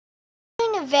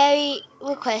a very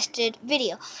requested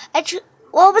video.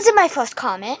 Well, it wasn't my first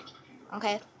comment.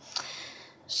 Okay.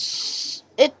 It's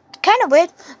kind of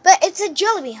weird, but it's a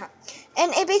Jollibee hunt.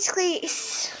 And it basically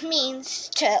means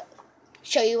to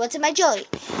show you what's in my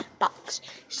Jollibee box.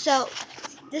 So,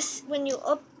 this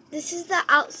is the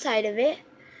outside of it.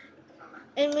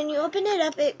 And when you open it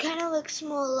up, it kind of looks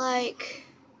more like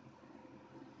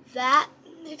that,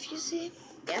 if you see.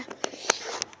 Yeah.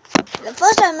 The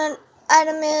first item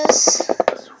is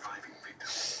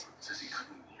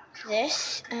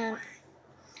this.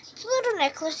 It's a little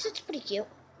necklace. It's pretty cute.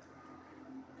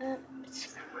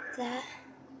 It's that.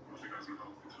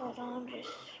 Hold on, just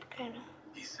kind of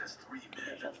get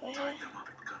it over here.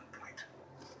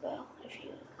 Well, if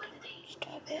you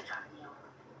stop it.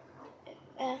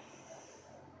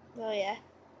 Well, yeah.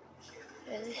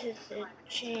 This is the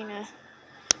chain.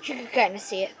 You can kind of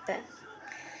see it, but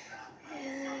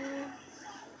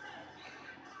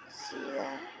see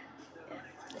that? Yeah,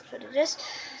 that's what it is.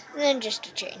 And then just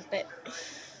a chain, but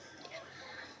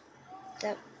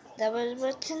yeah. That was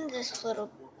what's in this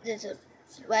little. There's a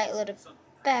white little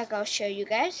bag. I'll show you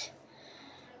guys.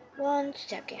 1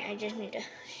 second. I just need to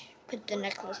put the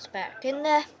necklace back in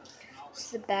there. This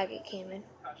is the bag it came in.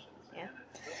 Yeah.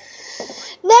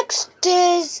 Next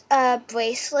is a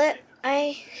bracelet.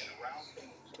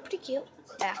 It's pretty cute.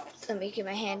 Yeah, let me get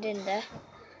my hand in there.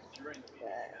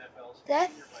 There.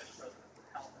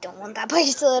 Don't want that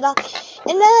bracelet at all.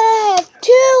 And then I have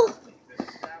 2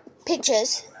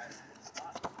 pictures.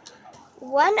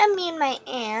 One of me and my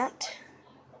aunt.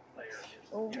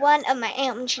 One of my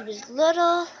aunt when she was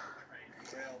little.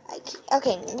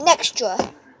 Okay, next drawer.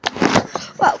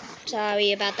 Whoa,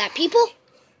 sorry about that, people.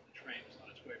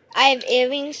 I have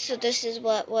earrings, so this is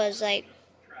what was like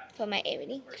for my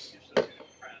earrings.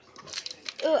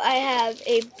 Oh, I have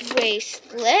a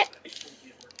bracelet.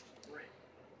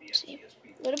 See,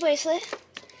 little bracelet.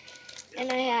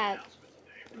 And I have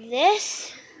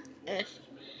this.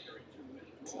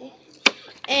 See?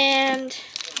 And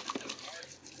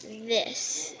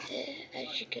this,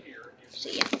 as you can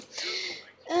see.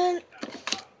 Yeah.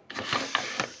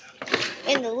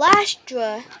 In the last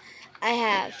drawer, I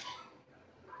have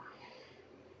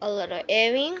a little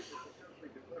earring.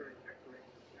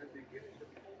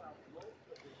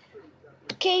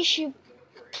 In case you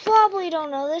probably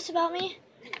don't know this about me,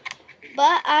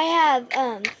 but I have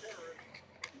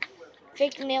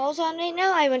fake nails on right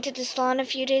now. I went to the salon a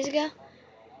few days ago,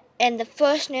 and the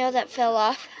first nail that fell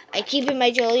off, I keep in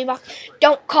my jewelry box.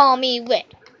 Don't call me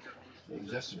Rick. It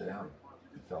was yesterday, huh?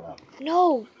 It fell out.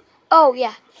 No. Oh,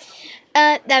 yeah.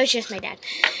 That was just my dad.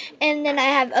 And then I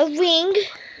have a ring.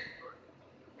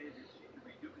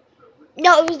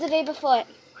 No, it was the day before it,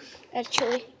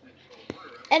 actually.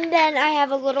 And then I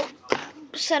have a little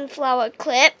sunflower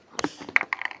clip.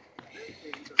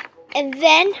 And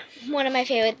then, one of my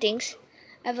favorite things,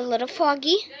 I have a little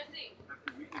froggy.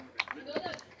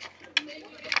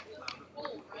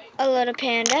 A little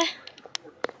panda.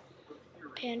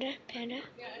 Panda.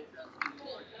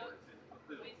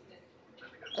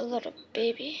 A little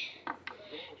baby.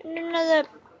 And another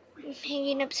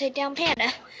hanging upside down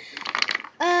panda.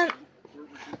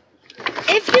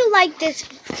 If you like this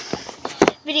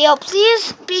video,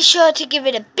 please be sure to give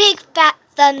it a big fat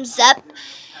thumbs up.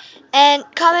 And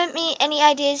comment me any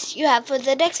ideas you have for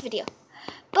the next video.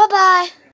 Bye-bye.